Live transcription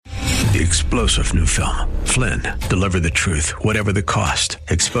the explosive new film, Flynn, Deliver the Truth, Whatever the Cost,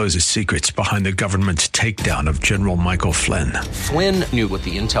 exposes secrets behind the government's takedown of General Michael Flynn. Flynn knew what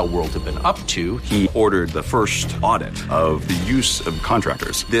the intel world had been up to. He ordered the first audit of the use of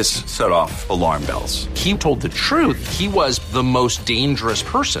contractors. This set off alarm bells. He told the truth. He was the most dangerous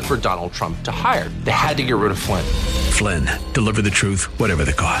person for Donald Trump to hire. They had to get rid of Flynn. Flynn, Deliver the Truth, Whatever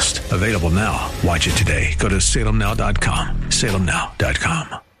the Cost. Available now. Watch it today. Go to salemnow.com.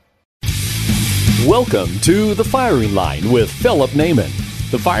 salemnow.com. Welcome to The Firing Line with Philip Naiman.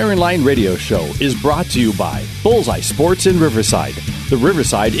 The Firing Line radio show is brought to you by Bullseye Sports in Riverside, the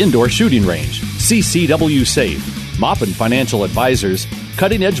Riverside Indoor Shooting Range, CCW Safe, Maupin Financial Advisors,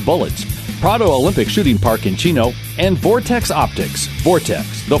 Cutting Edge Bullets, Prado Olympic Shooting Park in Chino, and Vortex Optics,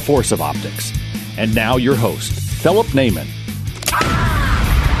 Vortex, the force of optics. And now your host, Philip Naiman.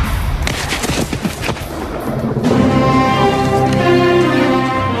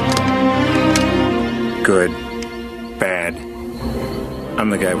 Good, bad, I'm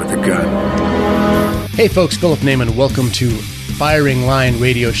the guy with the gun. Hey folks, Philip Naiman. Welcome to Firing Line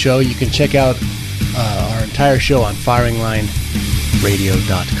Radio Show. You can check out our entire show on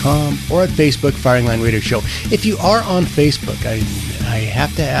firinglineradios.com or at Facebook, Firing Line Radio Show. If you are on Facebook, I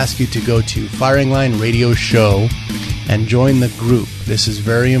have to ask you to go to Firing Line Radio Show and join the group. This is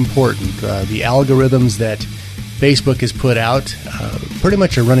very important. The algorithms that Facebook has put out pretty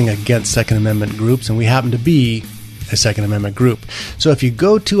much are running against Second Amendment groups, and we happen to be a Second Amendment group. So if you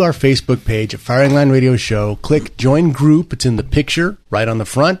go to our Facebook page at Firing Line Radio Show, click Join Group. It's in the picture right on the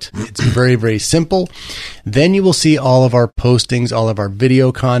front. It's very, very simple. Then you will see all of our postings, all of our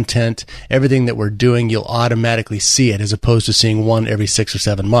video content, everything that we're doing. You'll automatically see it as opposed to seeing one every 6 or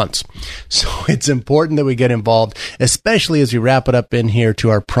 7 months. So it's important that we get involved, especially as we wrap it up in here to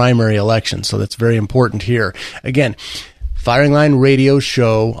our primary election. So that's very important here. Again, Firing Line Radio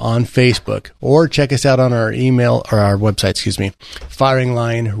Show on Facebook, or check us out on our email, or our website,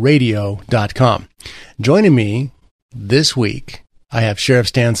 firinglineradio.com. Joining me this week, I have Sheriff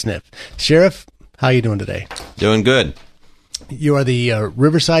Stan Sniff. Sheriff, how are you doing today? Doing good. You are the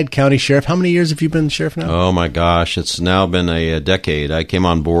Riverside County Sheriff. How many years have you been Sheriff now? Oh, my gosh. It's now been a decade. I came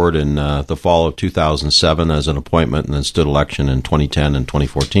on board in the fall of 2007 as an appointment and then stood election in 2010 and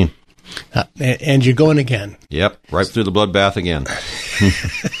 2014. And you're going again. Yep, right through the bloodbath again.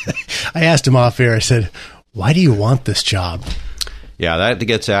 I asked him off air, I said, why do you want this job? Yeah, that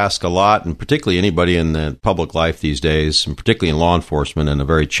gets asked a lot, and particularly anybody in the public life these days, and particularly in law enforcement in a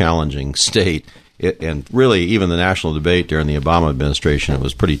very challenging state. And really, even the national debate during the Obama administration, it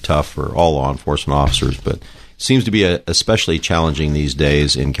was pretty tough for all law enforcement officers, but it seems to be especially challenging these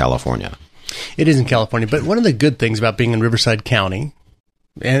days in California. It is in California, but one of the good things about being in Riverside County,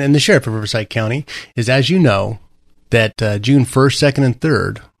 and the sheriff of Riverside County, is, as you know, that June 1st, 2nd, and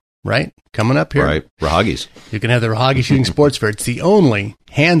 3rd, right, coming up here. Right, Rahagis. You can have the Rahagi Shooting Sports Fair. It's the only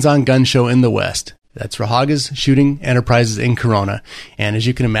hands-on gun show in the West. That's Rahaga's Shooting Enterprises in Corona. And as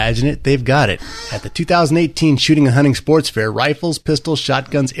you can imagine it, they've got it. At the 2018 Shooting and Hunting Sports Fair, rifles, pistols,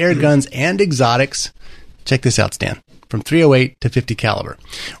 shotguns, air guns, and exotics. Check this out, Stan. From .308 to .50 caliber.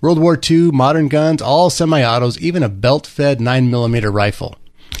 World War II, modern guns, all semi-autos, even a belt-fed 9mm rifle.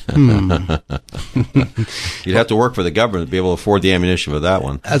 You'd have to work for the government to be able to afford the ammunition for that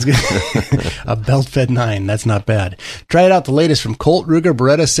one. That's good. A belt-fed 9. That's not bad. Try it out. The latest from Colt, Ruger,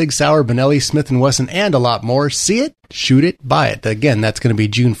 Beretta, Sig Sauer, Benelli, Smith & Wesson, and a lot more. See it, shoot it, buy it. Again, that's going to be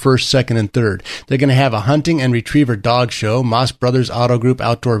June 1st, 2nd, and 3rd. They're going to have a hunting and retriever dog show, Moss Brothers Auto Group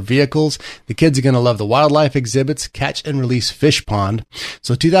outdoor vehicles. The kids are going to love the wildlife exhibits, catch and release fish pond.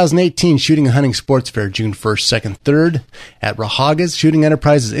 So 2018 Shooting and Hunting Sports Fair, June 1st, 2nd, 3rd at Rahaga's Shooting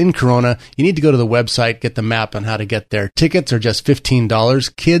Enterprises in Corona. You need to go to the website, get the map on how to get there. Tickets are just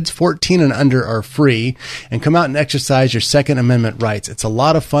 $15. Kids 14 and under are free. And come out and exercise your Second Amendment rights. It's a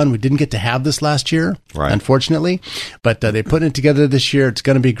lot of fun. We didn't get to have this last year, unfortunately, but they're putting it together this year. It's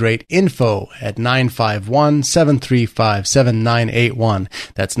going to be great. Info at 951-735-7981.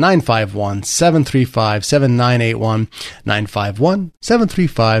 That's 951-735-7981.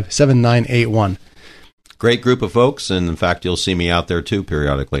 951-735-7981. Great group of folks, and in fact, you'll see me out there too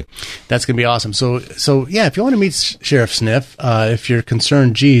periodically. That's going to be awesome. So yeah, if you want to meet Sheriff Sniff, if you're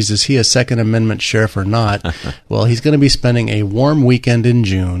concerned, geez, is he a Second Amendment sheriff or not? Well, he's going to be spending a warm weekend in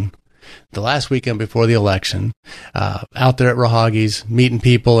June, the last weekend before the election, out there at Rahagi's, meeting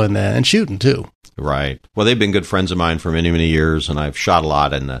people and shooting too. Right. Well, they've been good friends of mine for many, many years, and I've shot a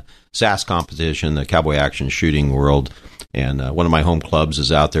lot in the SAS competition, the cowboy action shooting world. And one of my home clubs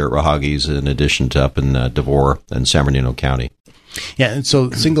is out there at Rahagi's, in addition to up in DeVore and San Bernardino County. Yeah, and so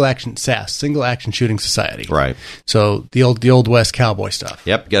single action SAS, single action shooting society. Right. So the old West cowboy stuff.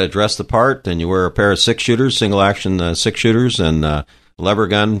 Yep, got to dress the part, and you wear a pair of six-shooters, single-action six-shooters, and lever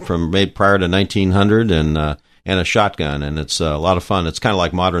gun made prior to 1900, and a shotgun, and it's a lot of fun. It's kind of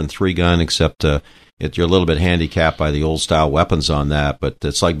like modern 3-gun, except you're a little bit handicapped by the old-style weapons on that, but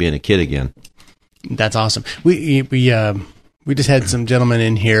it's like being a kid again. That's awesome. We just had some gentlemen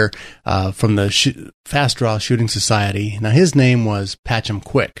in here from the Fast Draw Shooting Society. Now, his name was Patcham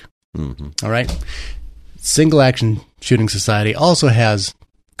Quick. Mm-hmm. All right? Single Action Shooting Society also has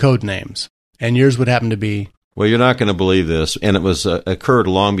code names, and yours would happen to be... Well, you're not going to believe this, and it was occurred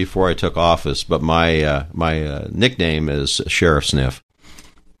long before I took office, but my nickname is Sheriff Sniff.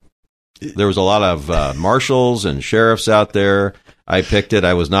 There was a lot of marshals and sheriffs out there. I picked it.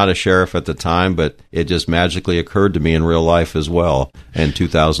 I was not a sheriff at the time, but it just magically occurred to me in real life as well in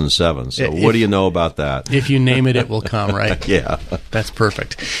 2007. So what do you know about that? If you name it, it will come, right? Yeah. That's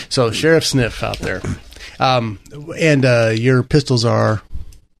perfect. So Sheriff Sniff out there. And your pistols are?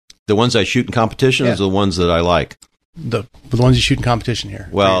 The ones I shoot in competition is the ones that I like. The ones you shoot in competition here.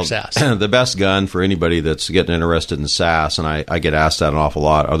 Well, the best gun for anybody that's getting interested in SAS, and I get asked that an awful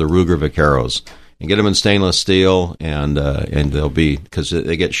lot, are the Ruger Vaqueros. And get them in stainless steel, and they'll be, because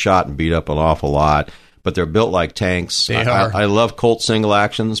they get shot and beat up an awful lot, but they're built like tanks. They are. I love Colt single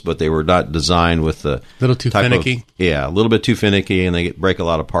actions, but they were not designed with the little too finicky. A little bit too finicky, and they break a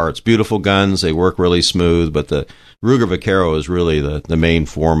lot of parts. Beautiful guns, they work really smooth, but the Ruger Vaquero is really the main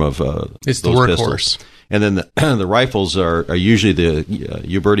form of it's those the workhorse. Pistols. And then the rifles are usually the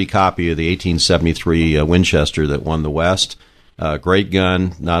Uberti copy of the 1873 Winchester that won the West. Great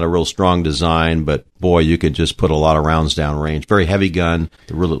gun, not a real strong design, but boy, you could just put a lot of rounds down range. Very heavy gun,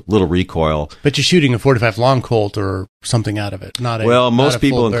 little recoil. But you're shooting a 45 long Colt or something out of it, most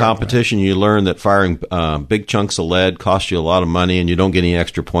people in competition, you learn that firing big chunks of lead costs you a lot of money, and you don't get any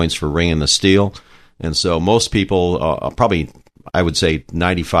extra points for ringing the steel. And so most people, probably, I would say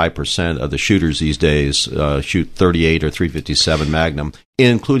 95% of the shooters these days shoot 38 or 357 Magnum,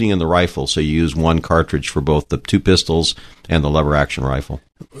 including in the rifle. So you use one cartridge for both the two pistols and the lever action rifle.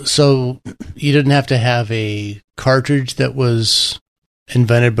 So you didn't have to have a cartridge that was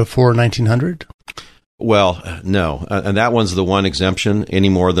invented before 1900? Well, no. And that one's the one exemption, any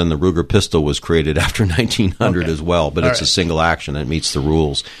more than the Ruger pistol was created after 1900 as well. But it's a single action. It meets the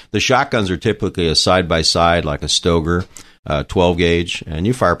rules. The shotguns are typically a side-by-side, like a Stoeger, 12 gauge, and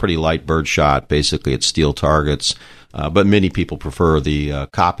you fire pretty light bird shot. Basically, it's steel targets. But many people prefer the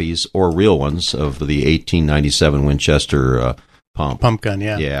copies or real ones of the 1897 Winchester pump gun.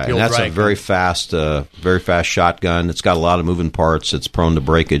 Yeah, and that's a very fast shotgun. It's got a lot of moving parts. It's prone to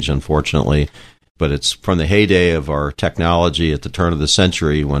breakage, unfortunately. But it's from the heyday of our technology at the turn of the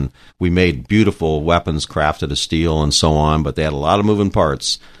century when we made beautiful weapons crafted of steel and so on, but they had a lot of moving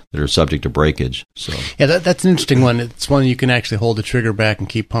parts that are subject to breakage. So yeah, that's an interesting one. It's one you can actually hold the trigger back and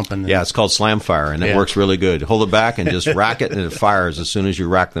keep pumping. Yeah, it's called slam fire, and it works really good. Hold it back and just rack it, and it fires as soon as you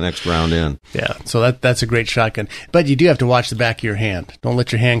rack the next round in. Yeah, so that's a great shotgun. But you do have to watch the back of your hand. Don't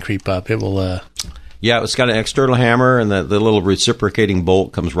let your hand creep up. It will... Yeah, it's got an external hammer, and the little reciprocating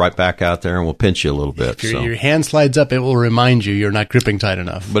bolt comes right back out there and will pinch you a little bit. If your hand slides up, it will remind you you're not gripping tight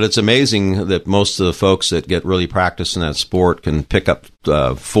enough. But it's amazing that most of the folks that get really practiced in that sport can pick up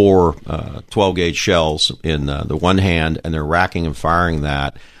 4 12-gauge shells in the one hand, and they're racking and firing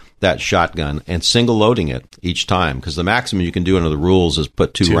that shotgun and single loading it each time, because the maximum you can do under the rules is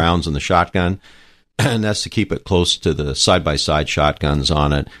put two rounds in the shotgun, and that's to keep it close to the side-by-side shotguns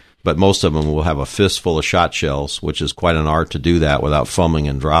on it. But most of them will have a fistful of shot shells, which is quite an art to do that without fumbling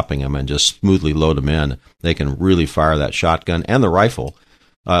and dropping them and just smoothly load them in. They can really fire that shotgun and the rifle.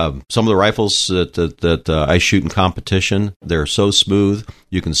 Some of the rifles that I shoot in competition, they're so smooth,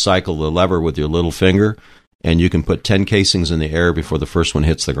 you can cycle the lever with your little finger, and you can put 10 casings in the air before the first one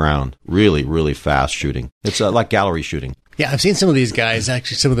hits the ground. Really, really fast shooting. It's like gallery shooting. Yeah, I've seen some of these guys,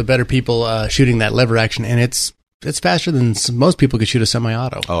 actually some of the better people shooting that lever action, and it's faster than most people could shoot a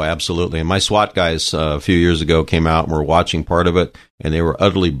semi-auto. Oh, absolutely. And my SWAT guys a few years ago came out and were watching part of it, and they were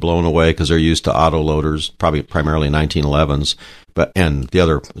utterly blown away because they're used to auto loaders, primarily 1911s, and the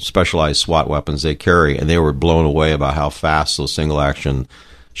other specialized SWAT weapons they carry, and they were blown away about how fast those single-action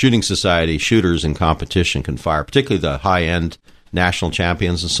shooting society shooters in competition can fire, particularly the high-end national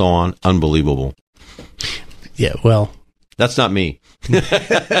champions and so on. Unbelievable. Yeah, well... That's not me.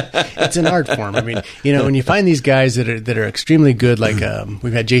 It's an art form. I mean, when you find these guys that are extremely good, like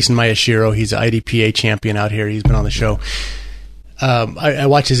we've had Jason Miyashiro, he's an IDPA champion out here. He's been on the show. I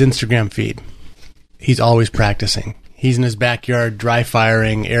watch his Instagram feed. He's always practicing. He's in his backyard, dry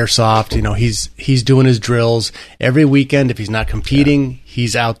firing, airsoft. You know, he's doing his drills every weekend. If he's not competing,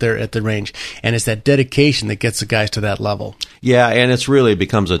 he's out there at the range. And it's that dedication that gets the guys to that level. Yeah, and it's really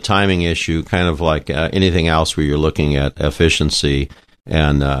becomes a timing issue, kind of like anything else where you're looking at efficiency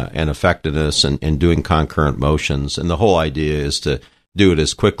and effectiveness and doing concurrent motions. And the whole idea is to do it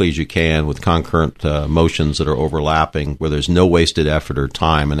as quickly as you can with concurrent motions that are overlapping, where there's no wasted effort or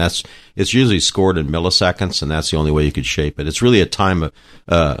time. And it's usually scored in milliseconds, and that's the only way you could shape it. It's really a time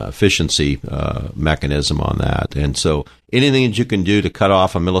efficiency mechanism on that. And so anything that you can do to cut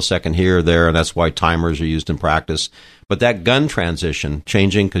off a millisecond here or there, and that's why timers are used in practice. But that gun transition,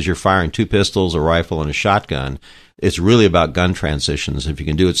 changing because you're firing 2 pistols, a rifle, and a shotgun, it's really about gun transitions. If you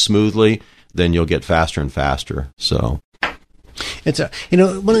can do it smoothly, then you'll get faster and faster. So it's one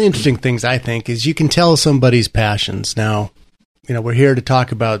of the interesting things I think is you can tell somebody's passions. Now, we're here to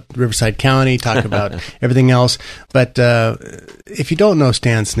talk about Riverside County, talk about everything else. But if you don't know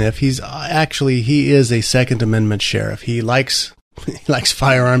Stan Sniff, he is a Second Amendment sheriff. He likes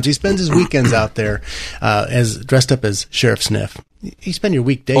firearms. He spends his weekends out there as dressed up as Sheriff Sniff. You spend your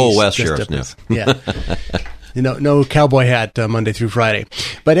weekdays. Oh, West Sheriff Sniff. Yeah. No cowboy hat Monday through Friday.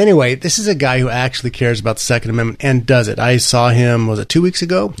 But anyway, this is a guy who actually cares about the Second Amendment and does it. I saw him, was it 2 weeks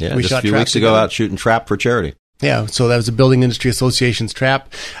ago? Yeah, just a few weeks ago out shooting trap for charity. Yeah, so that was the Building Industry Association's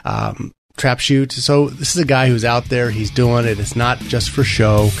trap shoot. So this is a guy who's out there. He's doing it. It's not just for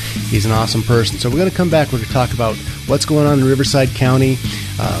show. He's an awesome person. So we're going to come back. We're going to talk about what's going on in Riverside County,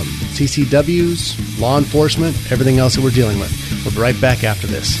 CCWs, law enforcement, everything else that we're dealing with. We'll be right back after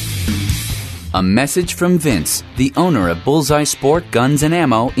this. A message from Vince, the owner of Bullseye Sport Guns and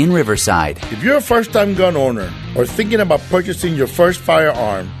Ammo in Riverside. If you're a first-time gun owner or thinking about purchasing your first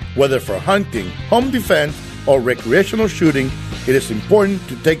firearm, whether for hunting, home defense, or recreational shooting, it is important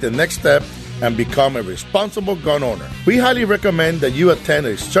to take the next step and become a responsible gun owner. We highly recommend that you attend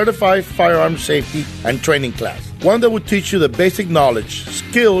a certified firearm safety and training class, one that will teach you the basic knowledge,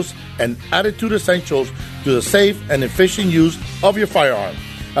 skills, and attitude essentials to the safe and efficient use of your firearm.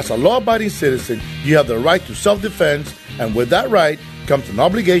 As a law-abiding citizen, you have the right to self-defense, and with that right comes an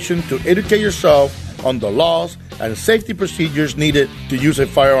obligation to educate yourself on the laws and safety procedures needed to use a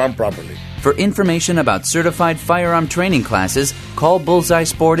firearm properly. For information about certified firearm training classes, call Bullseye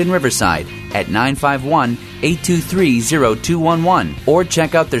Sport in Riverside at 951-823-0211 or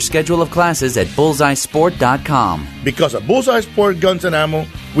check out their schedule of classes at bullseyesport.com. Because at Bullseye Sport Guns and Ammo,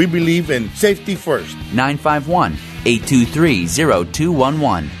 we believe in safety first.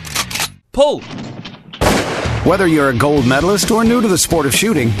 951-823-0211. Pull! Whether you're a gold medalist or new to the sport of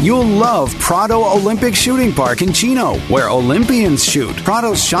shooting, you'll love Prado Olympic Shooting Park in Chino, where Olympians shoot.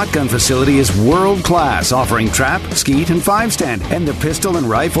 Prado's shotgun facility is world-class, offering trap, skeet, and 5-stand. And the pistol and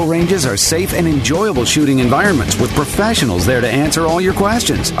rifle ranges are safe and enjoyable shooting environments with professionals there to answer all your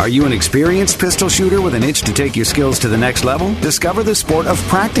questions. Are you an experienced pistol shooter with an itch to take your skills to the next level? Discover the sport of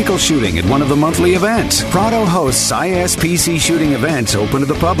practical shooting at one of the monthly events. Prado hosts ISPC shooting events open to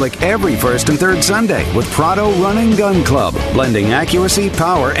the public every first and third Sunday with Prado Run and Gun Club, blending accuracy,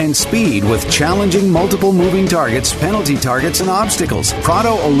 power, and speed with challenging multiple moving targets, penalty targets, and obstacles.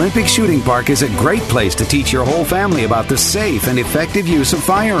 Prado Olympic Shooting Park is a great place to teach your whole family about the safe and effective use of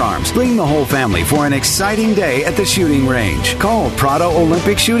firearms. Bring the whole family for an exciting day at the shooting range. Call Prado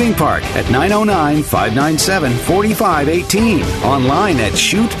Olympic Shooting Park at 909-597-4518. Online at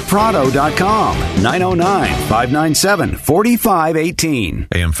shootprado.com. 909-597-4518.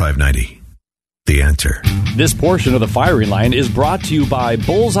 AM 590. The answer. This portion of the firing line is brought to you by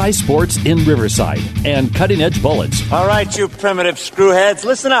Bullseye Sports in Riverside and Cutting Edge Bullets. All right, you primitive screwheads,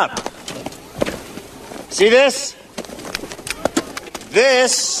 listen up. See this?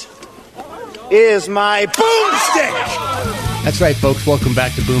 This is my boomstick. That's right, folks. Welcome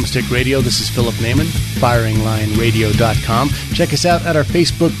back to Boomstick Radio. This is Philip Naiman, FiringLineRadio.com. Check us out at our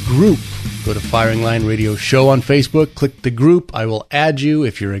Facebook group. Go to Firing Line Radio Show on Facebook. Click the group. I will add you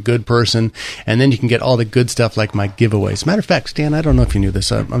if you're a good person. And then you can get all the good stuff like my giveaways. Matter of fact, Stan, I don't know if you knew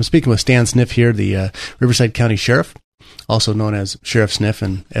this. I'm speaking with Stan Sniff here, the Riverside County Sheriff, also known as Sheriff Sniff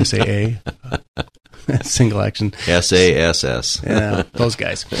and SAA. Single action. SASS. Yeah, those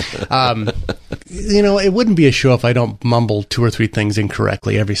guys. It wouldn't be a show if I don't mumble 2 or 3 things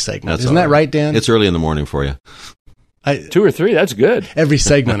incorrectly every segment. Isn't that right, Dan? It's early in the morning for you. 2 or 3, that's good. Every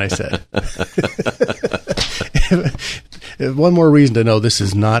segment, I said. One more reason to know this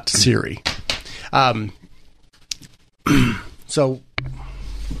is not Siri. So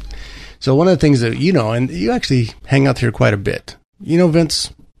one of the things that and you actually hang out here quite a bit. You know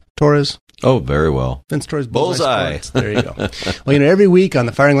Vince Torres? Oh, very well. Vince Torres, Bullseye. Sports. There you go. Well, every week on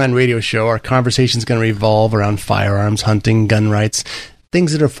the Firing Line Radio Show, our conversation is going to revolve around firearms, hunting, gun rights,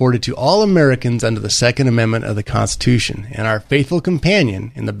 things that are afforded to all Americans under the Second Amendment of the Constitution. And our faithful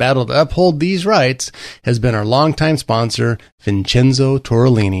companion in the battle to uphold these rights has been our longtime sponsor, Vincenzo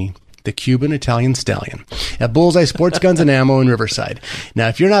Torellini, the Cuban-Italian stallion, at Bullseye Sports Guns and Ammo in Riverside. Now,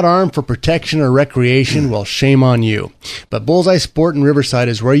 if you're not armed for protection or recreation, well, shame on you. But Bullseye Sport in Riverside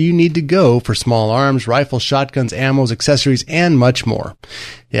is where you need to go for small arms, rifles, shotguns, ammos, accessories, and much more.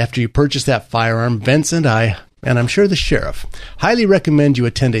 After you purchase that firearm, Vince and I, and I'm sure the sheriff, highly recommend you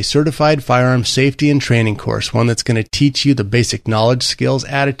attend a certified firearm safety and training course, one that's going to teach you the basic knowledge, skills,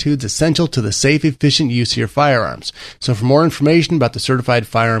 attitudes essential to the safe, efficient use of your firearms. So for more information about the certified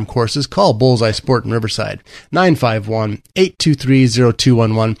firearm courses, call Bullseye Sport in Riverside,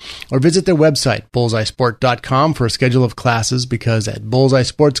 951-823-0211, or visit their website, bullseyesport.com, for a schedule of classes, because at Bullseye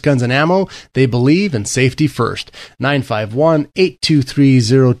Sports Guns and Ammo, they believe in safety first.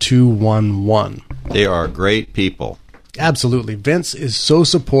 951-823-0211. They are great people. Absolutely. Vince is so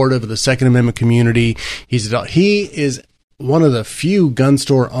supportive of the Second Amendment community. He is one of the few gun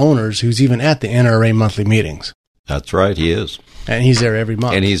store owners who's even at the NRA monthly meetings. That's right, he is. And he's there every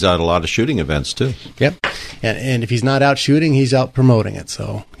month. And he's at a lot of shooting events, too. Yep. And if he's not out shooting, he's out promoting it.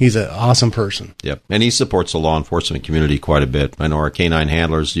 So he's an awesome person. Yep. And he supports the law enforcement community quite a bit. I know our canine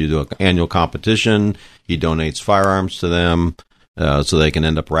handlers do an annual competition. He donates firearms to them. So they can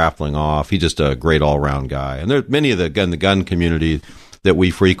end up raffling off. He's just a great all-around guy. And there are many of the gun community that we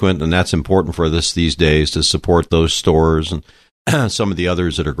frequent, and that's important for us these days to support those stores and some of the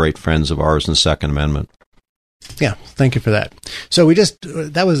others that are great friends of ours in the Second Amendment. Yeah, thank you for that. So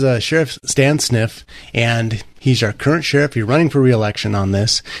that was Sheriff Stan Sniff, and he's our current sheriff. You're running for re-election on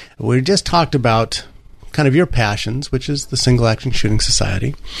this. We just talked about kind of your passions, which is the Single Action Shooting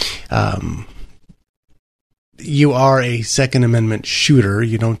Society. You are a Second Amendment shooter.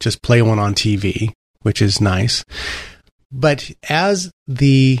 You don't just play one on TV, which is nice. But as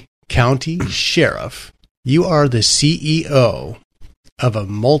the county sheriff, you are the CEO of a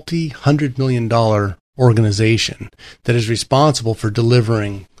multi-$100 million organization that is responsible for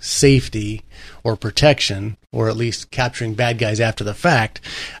delivering safety or protection, or at least capturing bad guys after the fact,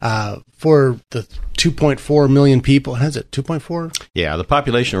 for the 2.4 million people. Has it 2.4? Yeah, the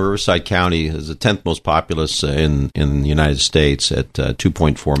population of Riverside County is the 10th most populous in the United States at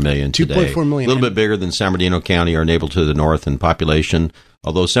 2.4 million today. 2.4 million. A little bit bigger than San Bernardino County, our neighbor to the north in population,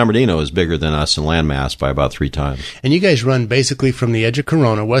 although San Bernardino is bigger than us in landmass by about 3 times. And you guys run basically from the edge of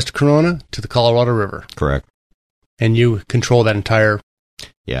Corona, west Corona, to the Colorado River. Correct. And you control that entire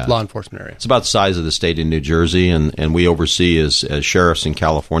law enforcement area. It's about the size of the state in New Jersey, and we oversee as sheriffs in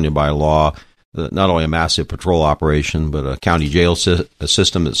California by law not only a massive patrol operation, but a county jail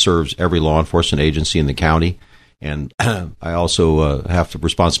system that serves every law enforcement agency in the county. And I also have the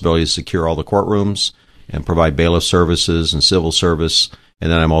responsibility to secure all the courtrooms and provide bailiff services and civil service.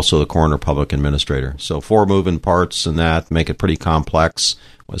 And then I'm also the coroner public administrator. So 4 moving parts in that make it pretty complex,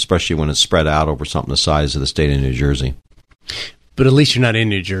 especially when it's spread out over something the size of the state of New Jersey. But at least you're not in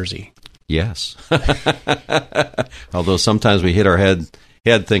New Jersey. Yes. Although sometimes we hit our head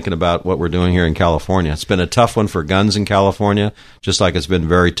thinking about what we're doing here in California. It's been a tough one for guns in California, just like it's been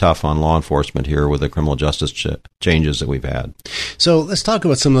very tough on law enforcement here with the criminal justice changes that we've had. So let's talk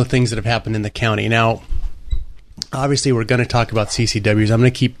about some of the things that have happened in the county. Now, obviously, we're going to talk about CCWs. I'm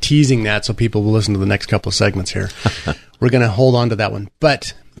going to keep teasing that so people will listen to the next couple of segments here. We're going to hold on to that one.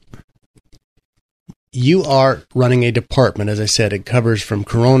 But you are running a department, as I said. It covers from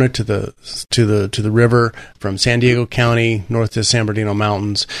Corona to the river, from San Diego County north to San Bernardino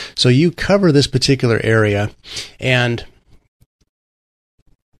Mountains. So you cover this particular area, and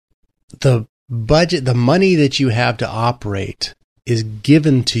the budget, the money that you have to operate, is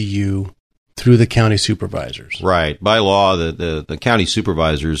given to you through the county supervisors. Right. By law, the county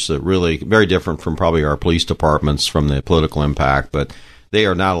supervisors are really very different from probably our police departments from the political impact, but they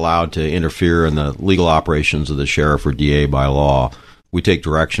are not allowed to interfere in the legal operations of the sheriff or DA by law. We take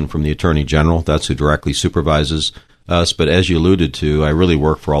direction from the attorney general. That's who directly supervises us. But as you alluded to, I really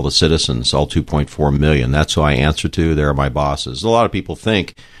work for all the citizens, all 2.4 million. That's who I answer to. They're my bosses. A lot of people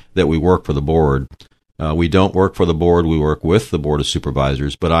think that we work for the board. We don't work for the board. We work with the board of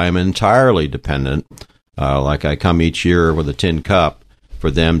supervisors. But I am entirely dependent, like I come each year with a tin cup,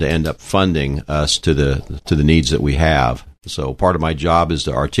 for them to end up funding us to the needs that we have. So part of my job is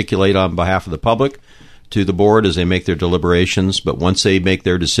to articulate on behalf of the public to the board as they make their deliberations. But once they make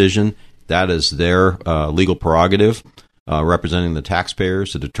their decision, that is their legal prerogative, representing the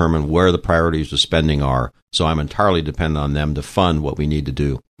taxpayers, to determine where the priorities of spending are. So I'm entirely dependent on them to fund what we need to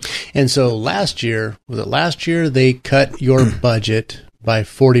do. And so last year, they cut your budget by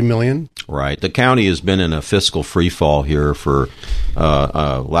 $40 million? Right. The county has been in a fiscal freefall here for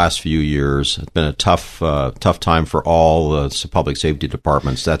last few years. It's been a tough time for all the public safety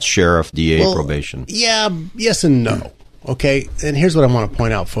departments. That's sheriff, DA, probation. Yeah, yes and no. Okay, and here's what I want to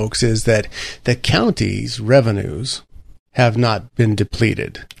point out, folks, is that the county's revenues have not been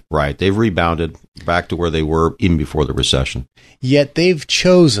depleted. Right. They've rebounded back to where they were even before the recession. Yet they've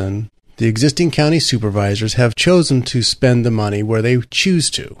chosen, the existing county supervisors have chosen to spend the money where they choose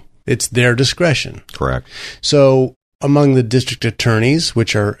to. It's their discretion. Correct. So among the district attorneys,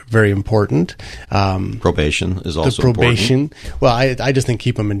 which are very important. Probation is also probation. important. Well, I just think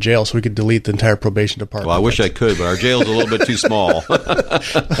keep them in jail so we could delete the entire probation department. Well, I wish I could, but our jail's a little bit too small.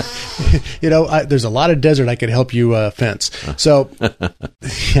 There's a lot of desert I could help you fence. So,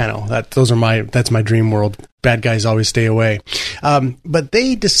 that's my dream world. Bad guys always stay away. But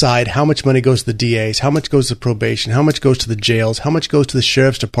they decide how much money goes to the DAs, how much goes to probation, how much goes to the jails, how much goes to the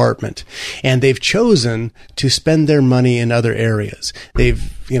sheriff's department. And they've chosen to spend their money in other areas. They've,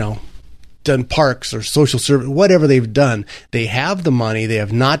 done parks or social service, whatever they've done. They have the money. They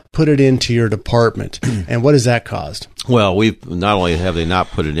have not put it into your department. And what has that caused? Well, we've not only have they not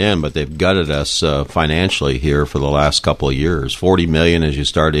put it in, but they've gutted us financially here for the last couple of years. $40 million, as you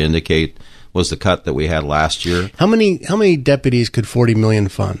started to indicate, was the cut that we had last year. How many deputies could $40 million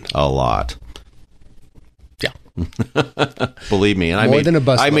fund? A lot. Yeah. Believe me. And I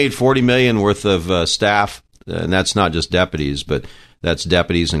made $40 million worth of staff, and that's not just deputies, but that's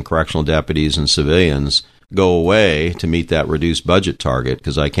deputies and correctional deputies and civilians go away to meet that reduced budget target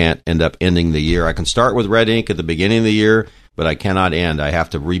because I can't end up ending the year. I can start with red ink at the beginning of the year, but I cannot end. I have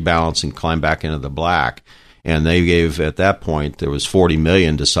to rebalance and climb back into the black. And they gave, at that point, there was $40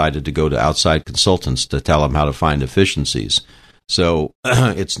 million decided to go to outside consultants to tell them how to find efficiencies. So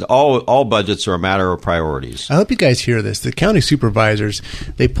it's all budgets are a matter of priorities. I hope you guys hear this. The county supervisors,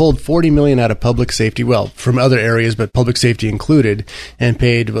 they pulled $40 million out of public safety, well, from other areas, but public safety included, and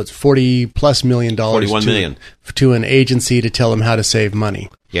paid $40+ million $41 million to an agency to tell them how to save money.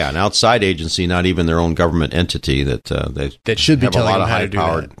 Yeah, an outside agency, not even their own government entity that should be have telling a lot them of how to do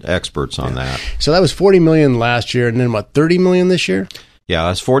high-powered that. experts on that. So that was $40 million last year, and then what, $30 million this year? Yeah,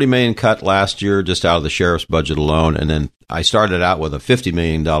 that's $40 million cut last year just out of the sheriff's budget alone, and then I started out with a $50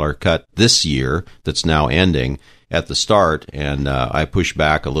 million cut this year that's now ending at the start, and I pushed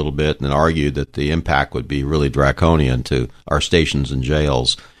back a little bit and argued that the impact would be really draconian to our stations and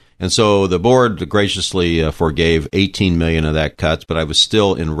jails. And so the board graciously forgave $18 million of that cuts, but I was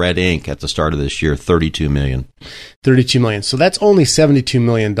still in red ink at the start of this year, $32 million. $32 million. So that's only $72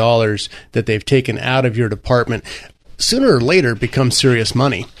 million that they've taken out of your department. Sooner or later becomes serious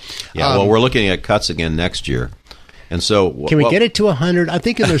money. Yeah, well, we're looking at cuts again next year. And so, can we get it to 100? I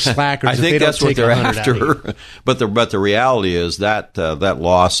think they're slackers. I think that's what they're after. But the reality is that that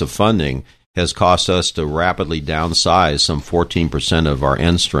loss of funding has cost us to rapidly downsize some 14% of our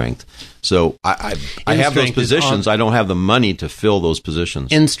end strength. So I have those positions. I don't have the money to fill those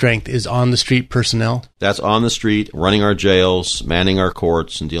positions. End strength is on the street personnel. That's on the street, running our jails, manning our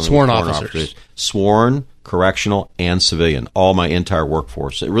courts, and dealing with foreign officers. Sworn, correctional, and civilian. All my entire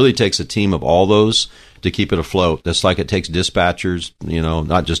workforce. It really takes a team of all those to keep it afloat. Just like it takes dispatchers,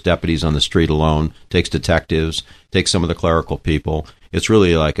 not just deputies on the street alone. It takes detectives. It takes some of the clerical people. It's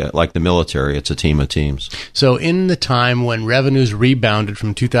really like the military. It's a team of teams. So in the time when revenues rebounded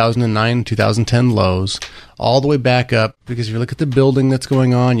from 2009, 2010 lows, all the way back up, because if you look at the building that's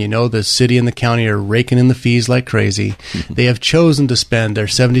going on, the city and the county are raking in the fees like crazy. They have chosen to spend their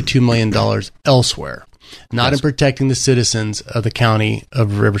 $72 million elsewhere. Not in protecting the citizens of the county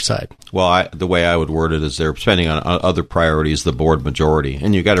of Riverside. Well, the way I would word it is they're spending on other priorities, the board majority.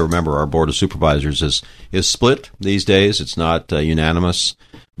 And you got to remember our board of supervisors is split these days. It's not unanimous,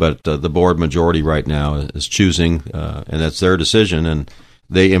 but the board majority right now is choosing, and that's their decision. And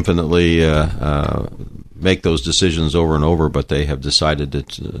they infinitely make those decisions over and over, but they have decided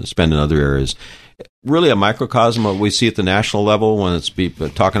to spend in other areas. Really a microcosm of what we see at the national level when it's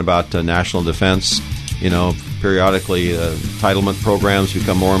talking about national defense. Periodically entitlement programs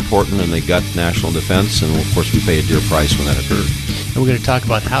become more important and they gut national defense. And, of course, we pay a dear price when that occurs. And we're going to talk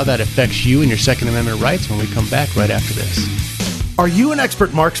about how that affects you and your Second Amendment rights when we come back right after this. Are you an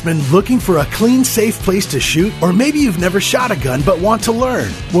expert marksman looking for a clean, safe place to shoot? Or maybe you've never shot a gun but want to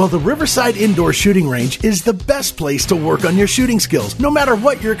learn? Well, the Riverside Indoor Shooting Range is the best place to work on your shooting skills, no matter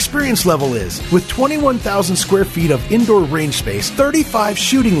what your experience level is. With 21,000 square feet of indoor range space, 35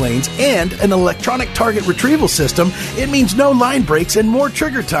 shooting lanes, and an electronic target retrieval system, it means no line breaks and more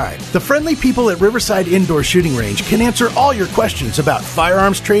trigger time. The friendly people at Riverside Indoor Shooting Range can answer all your questions about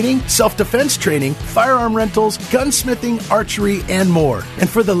firearms training, self-defense training, firearm rentals, gunsmithing, archery, and more. And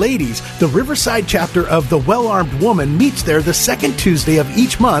for the ladies, the Riverside chapter of The Well-Armed Woman meets there the second Tuesday of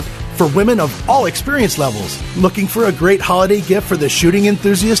each month for women of all experience levels. Looking for a great holiday gift for the shooting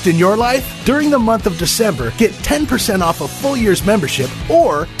enthusiast in your life? During the month of December, get 10% off a full year's membership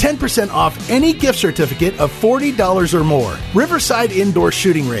or 10% off any gift certificate of $40 or more. Riverside Indoor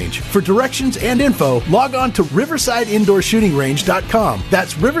Shooting Range. For directions and info, log on to riversideindoorshootingrange.com.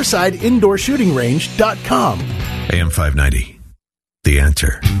 That's riversideindoorshootingrange.com. AM 590. The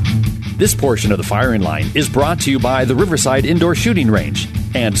Answer. This portion of the Firing Line is brought to you by the Riverside Indoor Shooting Range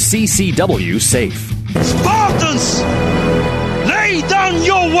and CCW Safe. Spartans, lay down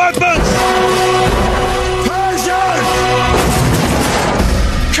your weapons! Persians,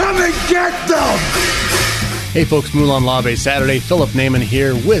 come and get them! Hey folks, Moulin Labe Saturday. Philip Naiman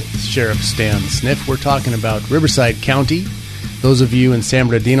here with Sheriff Stan Sniff. We're talking about Riverside County. Those of you in San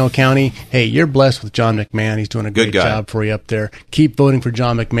Bernardino County, hey, you're blessed with John McMahon. He's doing a great job for you up there. Keep voting for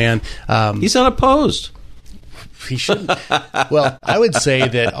John McMahon. He's unopposed. He shouldn't. Well, I would say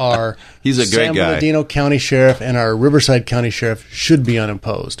that our He's a great San guy. Bernardino County Sheriff and our Riverside County Sheriff should be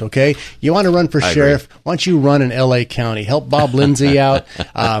unopposed, okay? You want to run for sheriff? Why don't you run in L.A. County? Help Bob Lindsay out.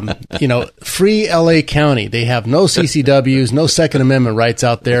 Free L.A. County. They have no CCWs, no Second Amendment rights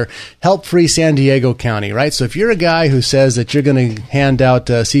out there. Help free San Diego County, right? So if you're a guy who says that you're going to hand out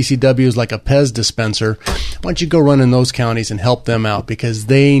CCWs like a Pez dispenser, why don't you go run in those counties and help them out because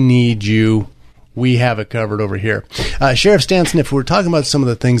they need you. We have it covered over here. Sheriff Stan Sniff, we're talking about some of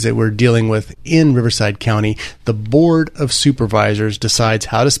the things that we're dealing with in Riverside County. The Board of Supervisors decides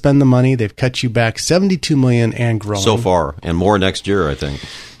how to spend the money. They've cut you back $72 million and growing. So far, and more next year, I think.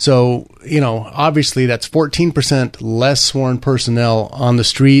 So, obviously that's 14% less sworn personnel on the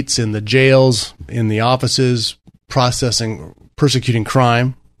streets, in the jails, in the offices, persecuting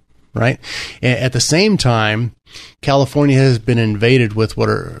crime, right? At the same time, California has been invaded with what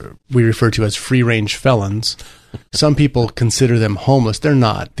we refer to as free-range felons. Some people consider them homeless. They're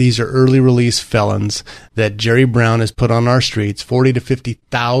not. These are early release felons that Jerry Brown has put on our streets, 40 to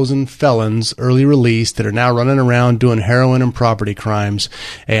 50,000 felons, early release, that are now running around doing heroin and property crimes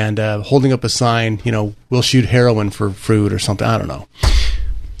and holding up a sign, we'll shoot heroin for fruit or something. I don't know.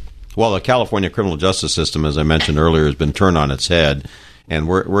 Well, the California criminal justice system, as I mentioned earlier, has been turned on its head. And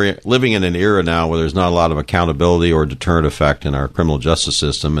we're living in an era now where there's not a lot of accountability or deterrent effect in our criminal justice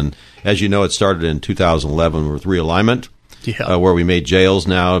system. And as you know, it started in 2011 with realignment, where we made jails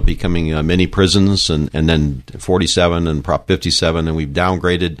now becoming mini prisons, and then 47 and Prop 57, and we've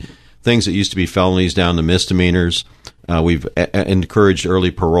downgraded things that used to be felonies down to misdemeanors. We've encouraged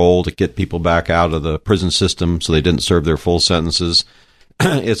early parole to get people back out of the prison system so they didn't serve their full sentences.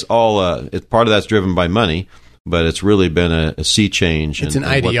 It's all part of that's driven by money. But it's really been a sea change. It's an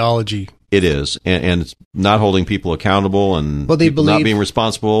ideology. It is. And it's not holding people accountable and not being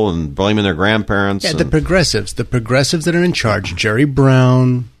responsible and blaming their grandparents. Yeah, the progressives that are in charge, Jerry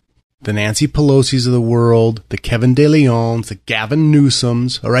Brown, the Nancy Pelosi's of the world, the Kevin De Leons, the Gavin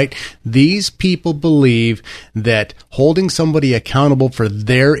Newsoms, all right? These people believe that holding somebody accountable for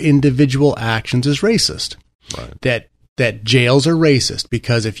their individual actions is racist. Right. That jails are racist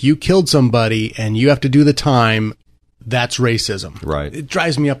because if you killed somebody and you have to do the time, that's racism. Right. It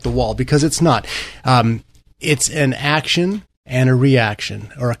drives me up the wall because it's not. It's an action and a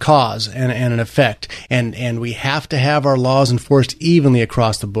reaction, or a cause and an effect. And we have to have our laws enforced evenly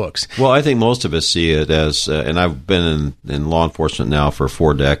across the books. Well, I think most of us see it as, and I've been in law enforcement now for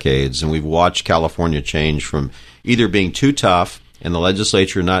 4 decades, and we've watched California change from either being too tough and the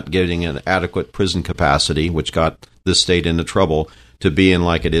legislature not getting an adequate prison capacity, which got this state into trouble, to being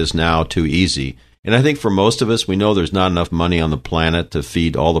like it is now, too easy. And I think for most of us, we know there's not enough money on the planet to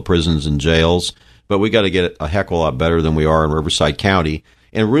feed all the prisons and jails, but we got to get a heck of a lot better than we are in Riverside County.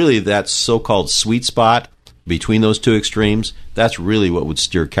 And really, that so-called sweet spot between those two extremes, that's really what would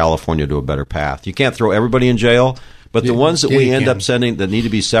steer California to a better path. You can't throw everybody in jail, but the ones that we end up sending that need to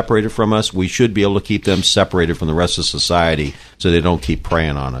be separated from us, we should be able to keep them separated from the rest of society so they don't keep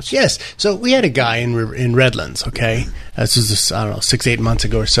preying on us. Yes. So we had a guy in Redlands, okay? This was, 6-8 months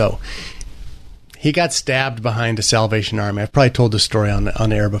ago or so. He got stabbed behind a Salvation Army. I've probably told this story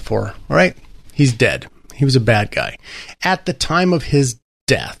on air before. All right? He's dead. He was a bad guy. At the time of his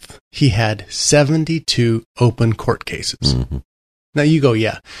death, he had 72 open court cases. Mm-hmm. Now you go,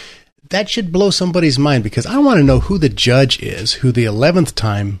 yeah, that should blow somebody's mind, because I want to know who the judge is, who the 11th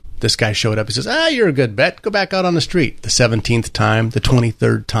time this guy showed up. He says, you're a good bet. Go back out on the street. The 17th time, the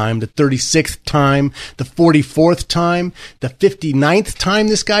 23rd time, the 36th time, the 44th time, the 59th time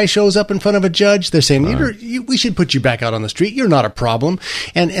this guy shows up in front of a judge. They're saying, we should put you back out on the street. You're not a problem.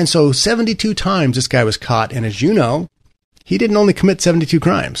 And so 72 times this guy was caught. And as you know, he didn't only commit 72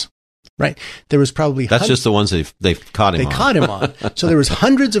 crimes. Right? There was probably... That's just the ones they've caught him on. They caught him on. So there was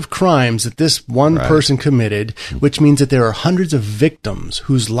hundreds of crimes that this one person committed, which means that there are hundreds of victims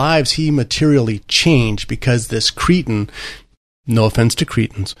whose lives he materially changed because this cretin, no offense to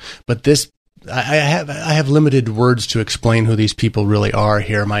cretins, but this... I have limited words to explain who these people really are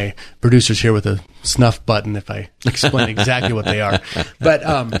here. My producer's here with a snuff button if I explain exactly what they are.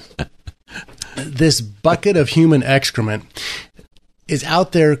 But this bucket of human excrement is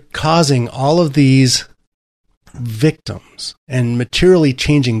out there causing all of these victims and materially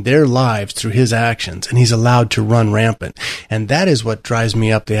changing their lives through his actions, and he's allowed to run rampant. And that is what drives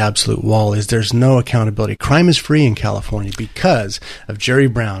me up the absolute wall, is there's no accountability. Crime is free in California because of Jerry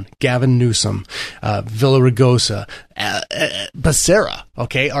Brown, Gavin Newsom, Villaraigosa, Becerra.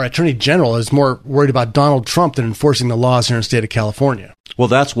 Okay, our Attorney General is more worried about Donald Trump than enforcing the laws here in the state of California. Well,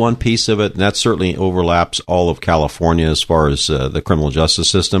 that's one piece of it, and that certainly overlaps all of California as far as the criminal justice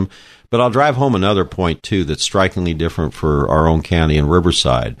system. But I'll drive home another point, too, that's strikingly different for our own county in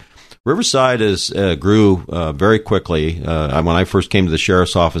Riverside. Riverside grew very quickly. When I first came to the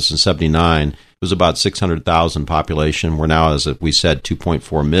sheriff's office in 79, it was about 600,000 population. We're now, as we said,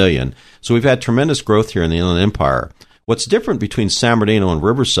 2.4 million. So we've had tremendous growth here in the Inland Empire. What's different between San Bernardino and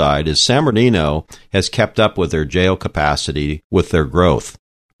Riverside is San Bernardino has kept up with their jail capacity with their growth.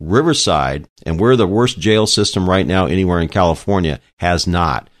 Riverside, and we're the worst jail system right now anywhere in California, has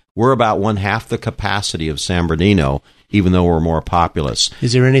not. We're about one half the capacity of San Bernardino, even though we're more populous.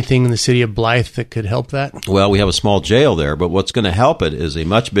 Is there anything in the city of Blythe that could help that? Well, we have a small jail there, but what's going to help it is a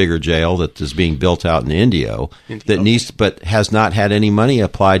much bigger jail that is being built out in Indio that needs, but has not had any money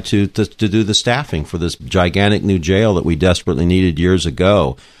applied to do the staffing for this gigantic new jail that we desperately needed years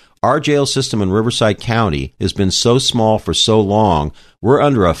ago. Our jail system in Riverside County has been so small for so long, we're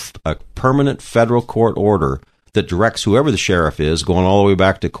under a permanent federal court order that directs whoever the sheriff is, going all the way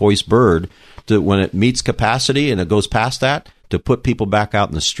back to Coyce Bird, to when it meets capacity and it goes past that, to put people back out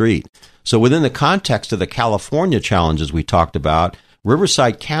in the street. So within the context of the California challenges we talked about,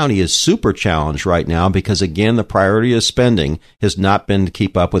 Riverside County is super challenged right now because, again, the priority of spending has not been to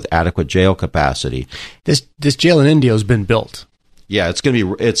keep up with adequate jail capacity. This jail in Indio has been built. Yeah,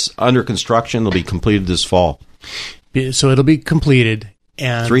 it's under construction. It'll be completed this fall. So it'll be completed.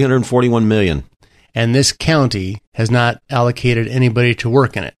 And $341 million. And this county has not allocated anybody to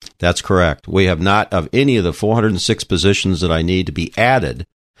work in it. That's correct. We have not, of any of the 406 positions that I need to be added,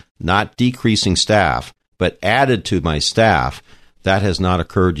 not decreasing staff, but added to my staff, that has not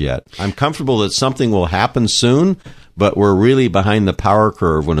occurred yet. I'm comfortable that something will happen soon, but we're really behind the power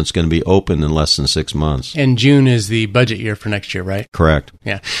curve when it's going to be open in less than 6 months. And June is the budget year for next year, right? Correct.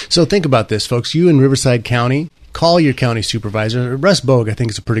 Yeah. So think about this, folks. You in Riverside County, call your county supervisor. Russ Bogue, I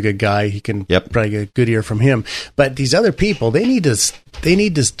think, is a pretty good guy. He can probably get a good ear from him. But these other people, they need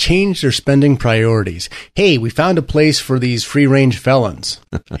to change their spending priorities. Hey, we found a place for these free-range felons.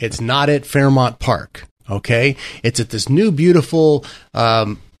 It's not at Fairmont Park, okay? It's at this new, beautiful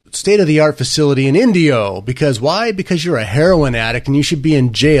state-of-the-art facility in Indio. Because why? Because you're a heroin addict and you should be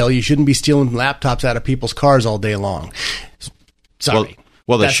in jail. You shouldn't be stealing laptops out of people's cars all day long. Sorry.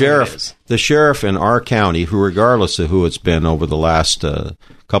 Well, the sheriff in our county, who regardless of who it's been over the last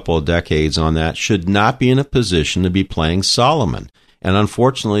couple of decades on that, should not be in a position to be playing Solomon. And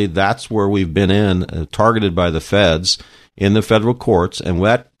unfortunately, that's where we've been targeted by the feds in the federal courts. And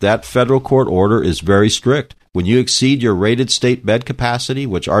that federal court order is very strict. When you exceed your rated state bed capacity,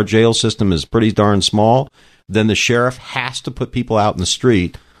 which our jail system is pretty darn small, then the sheriff has to put people out in the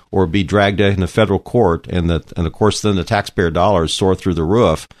street or be dragged into federal court, and of course then the taxpayer dollars soar through the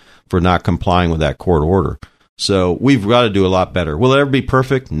roof for not complying with that court order. So we've got to do a lot better. Will it ever be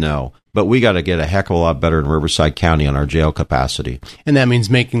perfect? No. But we got to get a heck of a lot better in Riverside County on our jail capacity. And that means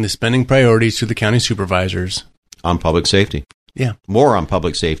making the spending priorities to the county supervisors. On public safety. Yeah. More on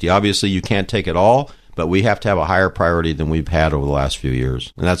public safety. Obviously, you can't take it all, but we have to have a higher priority than we've had over the last few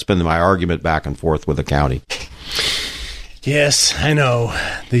years. And that's been my argument back and forth with the county. Yes, I know.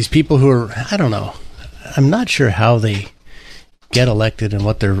 These people who are, I don't know, I'm not sure how they get elected and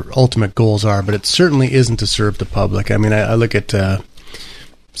what their ultimate goals are, but it certainly isn't to serve the public. I mean, I look at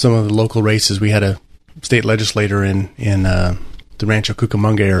some of the local races. We had a state legislator in the Rancho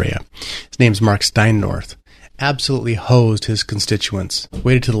Cucamonga area. His name's Mark Steinnorth. Absolutely hosed his constituents.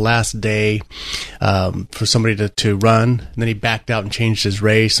 Waited to the last day for somebody to run, and then he backed out and changed his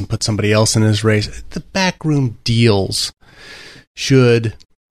race and put somebody else in his race. The backroom deals should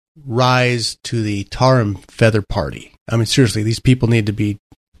rise to the tar and feather party. I mean, seriously, these people need to be...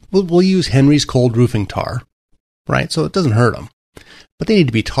 We'll use Henry's cold roofing tar, right? So it doesn't hurt them. But they need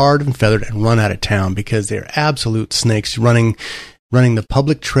to be tarred and feathered and run out of town because they're absolute snakes running the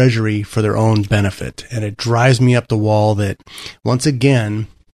public treasury for their own benefit. And it drives me up the wall that, once again,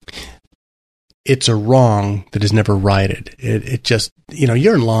 it's a wrong that is never righted. It just,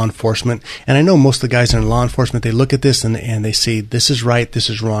 you're in law enforcement, and I know most of the guys in law enforcement, they look at this and they see this is right, this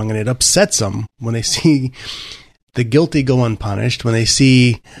is wrong, and it upsets them when they see the guilty go unpunished, when they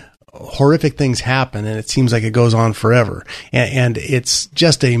see horrific things happen, and it seems like it goes on forever. And it's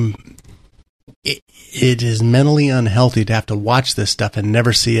just it is mentally unhealthy to have to watch this stuff and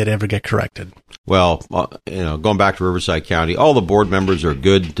never see it ever get corrected. Well, going back to Riverside County, all the board members are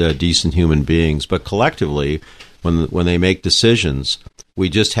good, decent human beings, but collectively, when they make decisions, we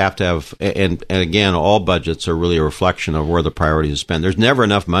just have to have, and again, all budgets are really a reflection of where the priorities are spent. There's never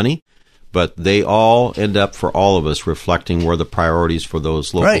enough money, but they all end up, for all of us, reflecting where the priorities for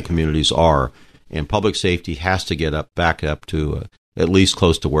those local communities are. And public safety has to get back up to at least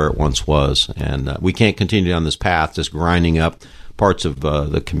close to where it once was. And we can't continue down this path, just grinding up parts of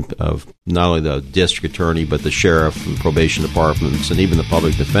of not only the district attorney, but the sheriff and probation departments and even the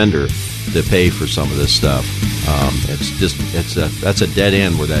public defender to pay for some of this stuff. That's a dead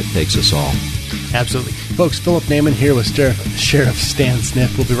end where that takes us all. Absolutely. Folks, Philip Naiman here with Sheriff Stan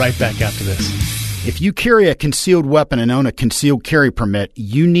Sniff. We'll be right back after this. If you carry a concealed weapon and own a concealed carry permit,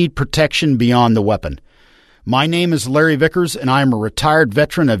 you need protection beyond the weapon. My name is Larry Vickers, and I am a retired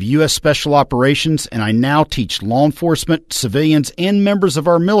veteran of U.S. Special Operations, and I now teach law enforcement, civilians, and members of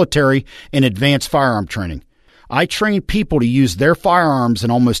our military in advanced firearm training. I train people to use their firearms in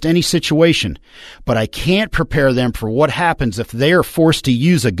almost any situation, but I can't prepare them for what happens if they are forced to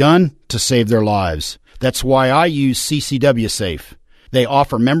use a gun to save their lives. That's why I use CCW Safe. They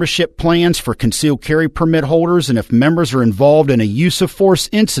offer membership plans for concealed carry permit holders, and if members are involved in a use of force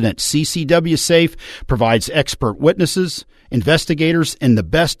incident, CCW Safe provides expert witnesses, investigators, and the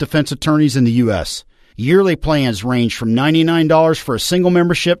best defense attorneys in the U.S. Yearly plans range from $99 for a single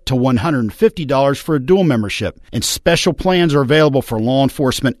membership to $150 for a dual membership, and special plans are available for law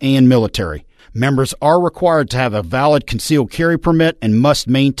enforcement and military. Members are required to have a valid concealed carry permit and must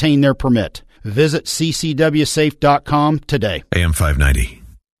maintain their permit. Visit ccwsafe.com today. AM 590,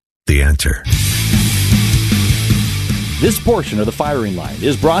 The Answer. This portion of the firing line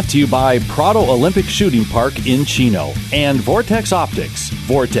is brought to you by Prado Olympic Shooting Park in Chino and Vortex Optics.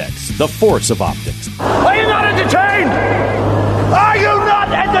 Vortex, the force of optics. Are you not entertained? Are you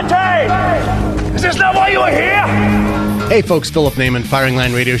not entertained? Is this not why you are here? Hey folks, Philip Naiman, Firing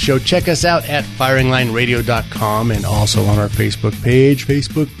Line Radio Show. Check us out at firinglineradio.com and also on our Facebook page,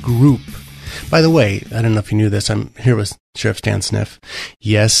 Facebook group. By the way, I don't know if you knew this, I'm here with Sheriff Stan Sniff.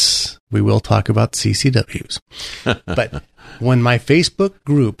 Yes, we will talk about CCWs. But when my Facebook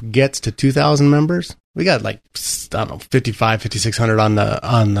group gets to 2,000 members, we got 5,600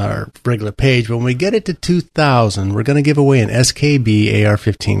 on our regular page. But when we get it to 2,000, we're going to give away an SKB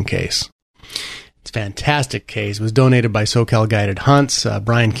AR-15 case. It's a fantastic case. It was donated by SoCal Guided Hunts.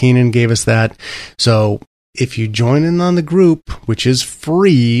 Brian Keenan gave us that. So if you join in on the group, which is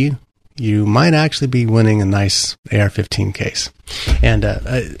free, you might actually be winning a nice AR-15 case. And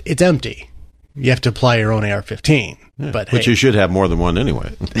it's empty. You have to apply your own AR-15. Yeah, but you should have more than one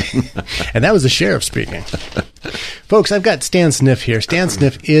anyway. And that was the sheriff speaking. Folks, I've got Stan Sniff here. Stan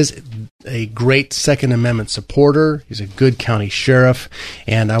Sniff is a great Second Amendment supporter. He's a good county sheriff.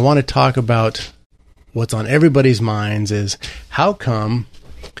 And I want to talk about what's on everybody's minds is how come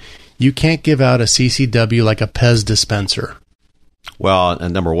you can't give out a CCW like a Pez dispenser? Well,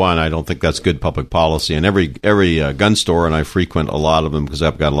 and number one, I don't think that's good public policy. And every gun store, and I frequent a lot of them because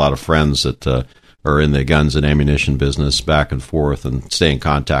I've got a lot of friends that are in the guns and ammunition business back and forth and stay in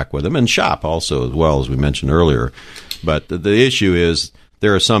contact with them and shop also as well, as we mentioned earlier. But the issue is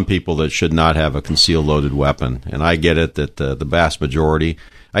there are some people that should not have a concealed loaded weapon. And I get it that the vast majority,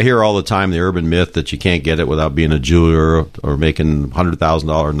 I hear all the time the urban myth that you can't get it without being a jeweler or making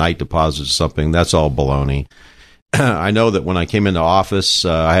 $100,000 night deposits or something. That's all baloney. I know that when I came into office,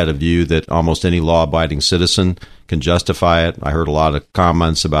 I had a view that almost any law-abiding citizen can justify it. I heard a lot of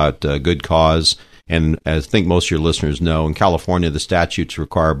comments about good cause. And as I think most of your listeners know, in California, the statutes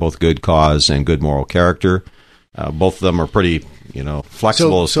require both good cause and good moral character. Both of them are pretty,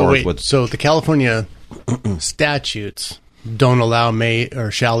 flexible as far as what's... So the California statutes don't allow may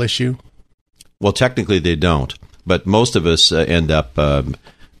or shall issue? Well, technically they don't, but most of us end up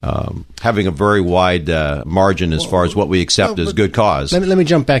having a very wide margin as far as what we accept as good cause. Let me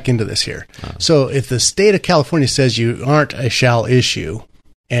jump back into this here. So if the state of California says you aren't a shall issue,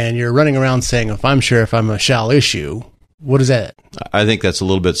 and you're running around saying, if I'm sheriff, I'm a shall issue, what is that? I think that's a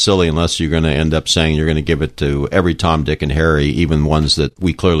little bit silly unless you're going to end up saying you're going to give it to every Tom, Dick, and Harry, even ones that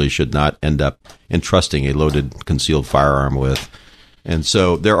we clearly should not end up entrusting a loaded concealed firearm with. And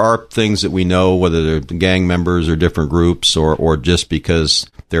so there are things that we know, whether they're gang members or different groups or just because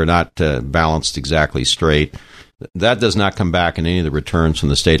they're not balanced exactly straight. That does not come back in any of the returns from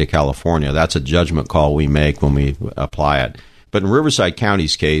the state of California. That's a judgment call we make when we apply it. But in Riverside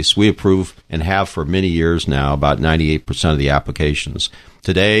County's case, we approve and have for many years now about 98% of the applications.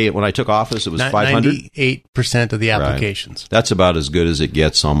 Today, when I took office, it was 500. 98% of the applications. Right. That's about as good as it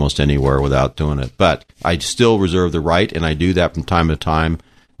gets almost anywhere without doing it. But I still reserve the right, and I do that from time to time,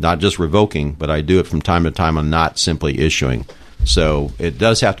 not just revoking, but I do it from time to time on not simply issuing. So it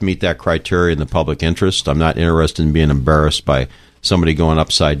does have to meet that criteria in the public interest. I'm not interested in being embarrassed by somebody going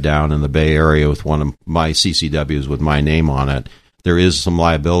upside down in the Bay Area with one of my CCWs with my name on it. There is some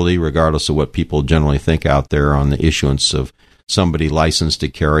liability, regardless of what people generally think out there, on the issuance of somebody licensed to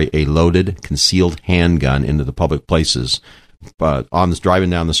carry a loaded, concealed handgun into the public places. But on this driving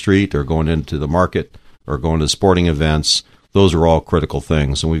down the street or going into the market or going to sporting events, those are all critical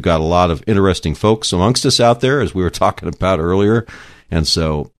things. And we've got a lot of interesting folks amongst us out there, as we were talking about earlier. And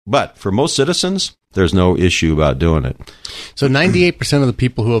so, but for most citizens, there's no issue about doing it. So 98% of the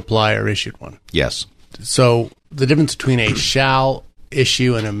people who apply are issued one. Yes. So the difference between a shall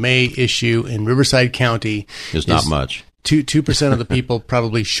issue and a may issue in Riverside County is not much. 2% of the people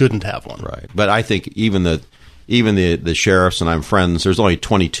probably shouldn't have one. Right. But I think even the sheriffs, and I'm friends, there's only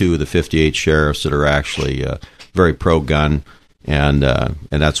 22 of the 58 sheriffs that are actually very pro-gun. And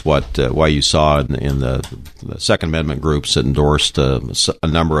that's why you saw in the Second Amendment groups that endorsed a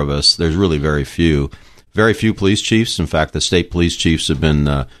number of us. There's really very few police chiefs. In fact, the state police chiefs have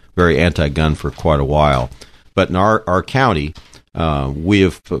been very anti-gun for quite a while. But in our county, we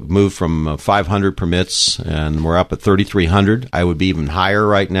have moved from 500 permits, and we're up at 3,300. I would be even higher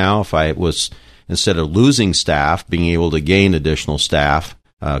right now if I was, instead of losing staff, being able to gain additional staff,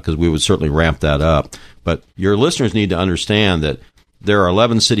 because we would certainly ramp that up. But your listeners need to understand that there are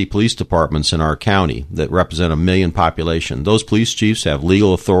 11 city police departments in our county that represent 1 million population. Those police chiefs have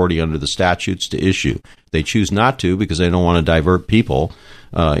legal authority under the statutes to issue. They choose not to because they don't want to divert people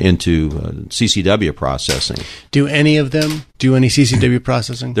into CCW processing. Do any of them do any CCW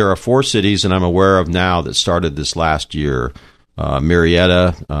processing? There are 4 cities that I'm aware of now that started this last year,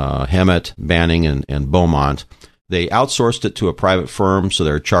 Marietta, Hemet, Banning, and Beaumont. They outsourced it to a private firm, so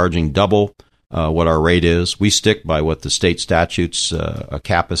they're charging double what our rate is. We stick by what the state statutes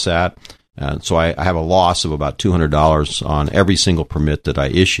cap us at. So I have a loss of about $200 on every single permit that I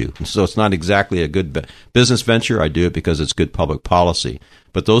issue. So it's not exactly a good business venture. I do it because it's good public policy.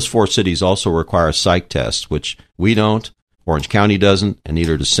 But those 4 cities also require a psych test, which we don't, Orange County doesn't, and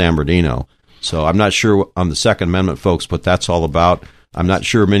neither does San Bernardino. So I'm not sure on the Second Amendment, folks, what that's all about. I'm not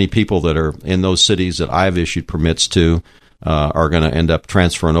sure many people that are in those cities that I've issued permits to are going to end up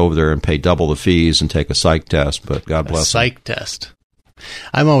transferring over there and pay double the fees and take a psych test, but God bless them. Psych test.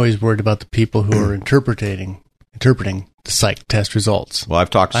 I'm always worried about the people who are interpreting the psych test results. Well, I've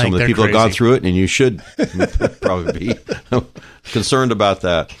talked to some of the people who have gone through it, and you should probably be concerned about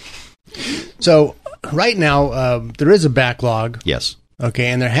that. So right now, there is a backlog. Yes. Okay,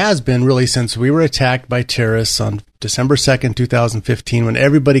 and there has been really since we were attacked by terrorists on December 2nd, 2015, when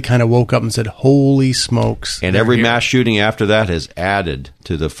everybody kind of woke up and said, holy smokes. And every mass shooting after that has added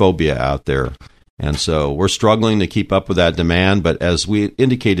to the phobia out there. And so we're struggling to keep up with that demand. But as we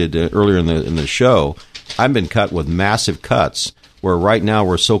indicated earlier in the show, I've been cut with massive cuts where right now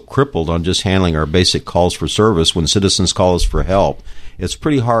we're so crippled on just handling our basic calls for service when citizens call us for help. It's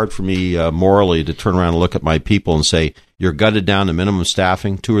pretty hard for me morally to turn around and look at my people and say, you're gutted down to minimum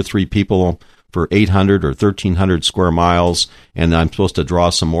staffing, 2 or 3 people for 800 or 1,300 square miles, and I'm supposed to draw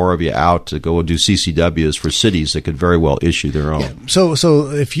some more of you out to go do CCWs for cities that could very well issue their own. Yeah.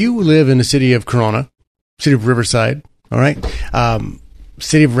 So if you live in the city of Corona, city of Riverside, all right,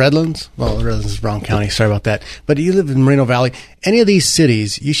 city of Redlands, well, Redlands is Brown County, sorry about that, but you live in Moreno Valley, any of these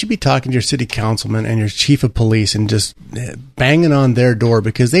cities, you should be talking to your city councilman and your chief of police and just banging on their door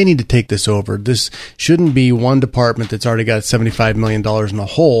because they need to take this over. This shouldn't be one department that's already got $75 million in a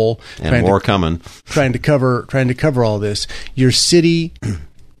hole. And more coming. Trying to cover all this. Your city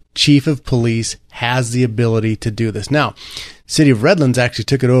chief of police has the ability to do this. Now, City of Redlands actually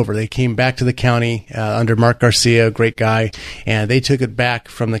took it over. They came back to the county under Mark Garcia, a great guy, and they took it back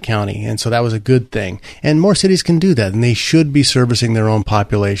from the county. And so that was a good thing. And more cities can do that, and they should be servicing their own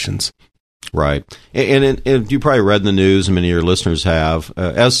populations. Right. And you probably read in the news, and many of your listeners have,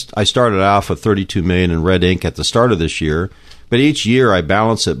 as I started off with $32 million in red ink at the start of this year, but each year I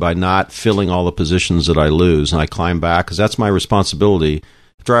balance it by not filling all the positions that I lose, and I climb back because that's my responsibility.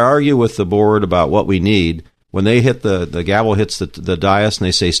 After I argue with the board about what we need, when they hit the gavel hits the dais and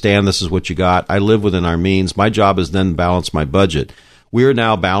they say, Stan, this is what you got, I live within our means. My job is then to balance my budget. We are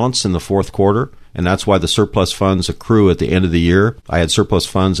now balanced in the fourth quarter, and that's why the surplus funds accrue at the end of the year. I had surplus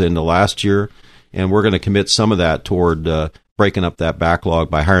funds into last year, and we're going to commit some of that toward breaking up that backlog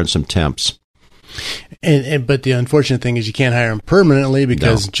by hiring some temps. But the unfortunate thing is you can't hire them permanently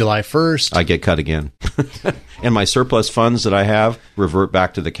because July 1st. I get cut again. And my surplus funds that I have revert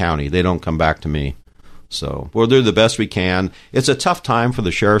back to the county. They don't come back to me. So we'll do the best we can. It's a tough time for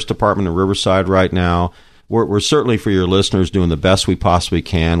the Sheriff's Department in Riverside right now. We're certainly, for your listeners, doing the best we possibly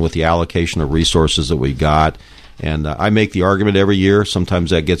can with the allocation of resources that we got. And I make the argument every year. Sometimes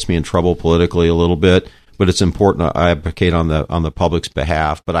that gets me in trouble politically a little bit, but it's important I advocate on the public's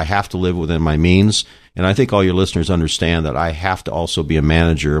behalf. But I have to live within my means. And I think all your listeners understand that I have to also be a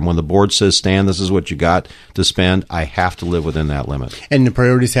manager. And when the board says, Stan, this is what you got to spend, I have to live within that limit. And the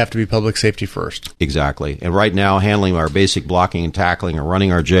priorities have to be public safety first. Exactly. And right now, handling our basic blocking and tackling and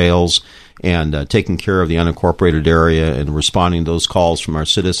running our jails and taking care of the unincorporated area and responding to those calls from our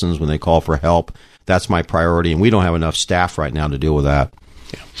citizens when they call for help, that's my priority. And we don't have enough staff right now to deal with that.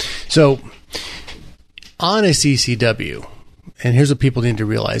 Yeah. So on a CCW, and here's what people need to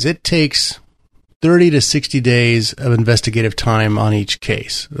realize, it takes 30 to 60 days of investigative time on each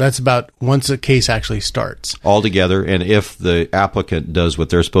case. That's about once a case actually starts. Altogether, and if the applicant does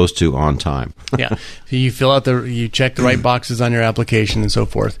what they're supposed to on time. Yeah. So you fill out you check the right boxes on your application and so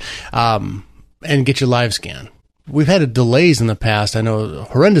forth, and get your live scan. We've had delays in the past. I know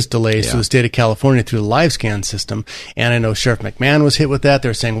horrendous delays through the state of California through the live scan system. And I know Sheriff McMahon was hit with that.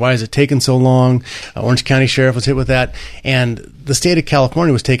 They're saying, why is it taking so long? Orange County Sheriff was hit with that. And the state of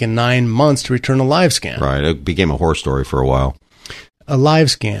California was taking 9 months to return a live scan. Right. It became a horror story for a while. A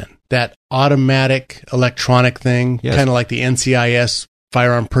live scan, that automatic electronic thing, kind of like the NCIS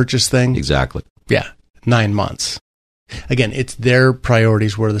firearm purchase thing. Exactly. Yeah. 9 months. Again, it's their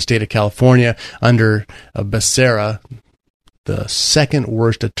priorities where the state of California under Becerra, the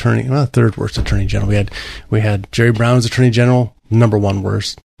third worst attorney general. We had Jerry Brown as attorney general, number one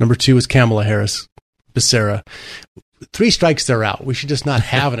worst. Number two was Kamala Harris. Becerra. 3 strikes, they're out. We should just not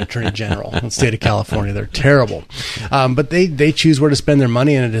have an attorney general in the state of California. They're terrible. But they choose where to spend their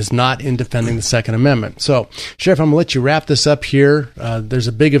money, and it is not in defending the Second Amendment. So, Sheriff, I'm going to let you wrap this up here. There's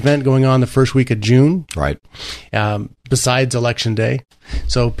a big event going on the first week of June. Right. Besides Election Day.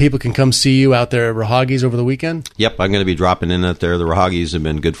 So people can come see you out there at Rahagis over the weekend? Yep, I'm going to be dropping in out there. The Rahagis have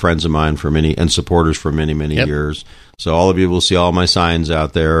been good friends of mine and supporters for many, many years. So all of you will see all my signs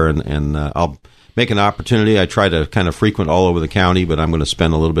out there, and I'll make an opportunity. I try to kind of frequent all over the county, but I'm going to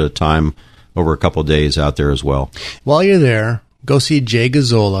spend a little bit of time over a couple of days out there as well. While you're there, go see Jay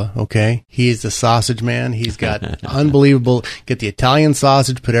Gazzola, okay? He is the sausage man. He's got unbelievable, get the Italian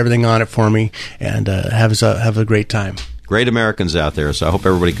sausage, put everything on it for me, and have a great time. Great Americans out there, so I hope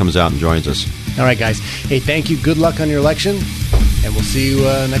everybody comes out and joins us. All right, guys. Hey, thank you. Good luck on your election, and we'll see you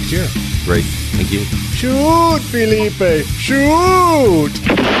next year. Great. Thank you. Shoot, Felipe! Shoot!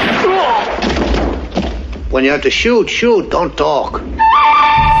 When you have to shoot, don't talk.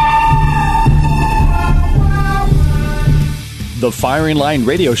 The Firing Line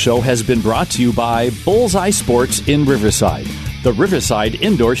Radio Show has been brought to you by Bullseye Sports in Riverside, the Riverside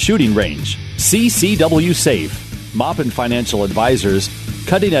Indoor Shooting Range, CCW Safe, Maupin Financial Advisors,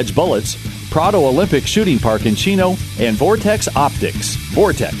 Cutting Edge Bullets, Prado Olympic Shooting Park in Chino, and Vortex Optics.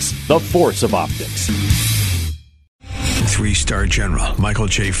 Vortex, the force of optics. 3-star General Michael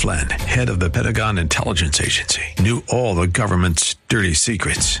J. Flynn, head of the Pentagon Intelligence Agency, knew all the government's dirty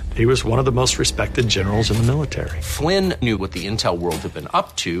secrets. He was one of the most respected generals in the military. Flynn knew what the intel world had been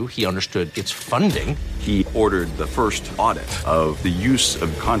up to. He understood its funding. He ordered the first audit of the use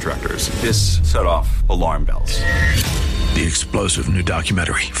of contractors. This set off alarm bells. The explosive new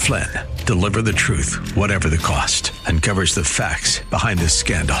documentary, Flynn, Deliver the Truth, Whatever the Cost, uncovers the facts behind this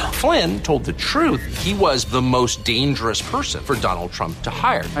scandal. Flynn told the truth. He was the most dangerous person for Donald Trump to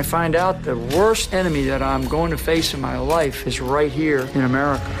hire. I find out the worst enemy that I'm going to face in my life is right here in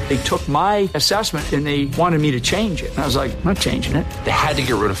America. They took my assessment and they wanted me to change it. And I was like, I'm not changing it. They had to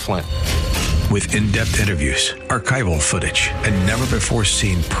get rid of Flynn. With in-depth interviews, archival footage, and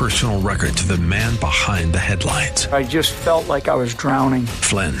never-before-seen personal records of the man behind the headlines. I just felt like I was drowning.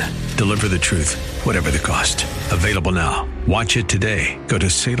 Flynn, deliver the truth, whatever the cost. Available now. Watch it today. Go to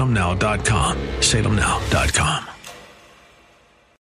salemnow.com. salemnow.com.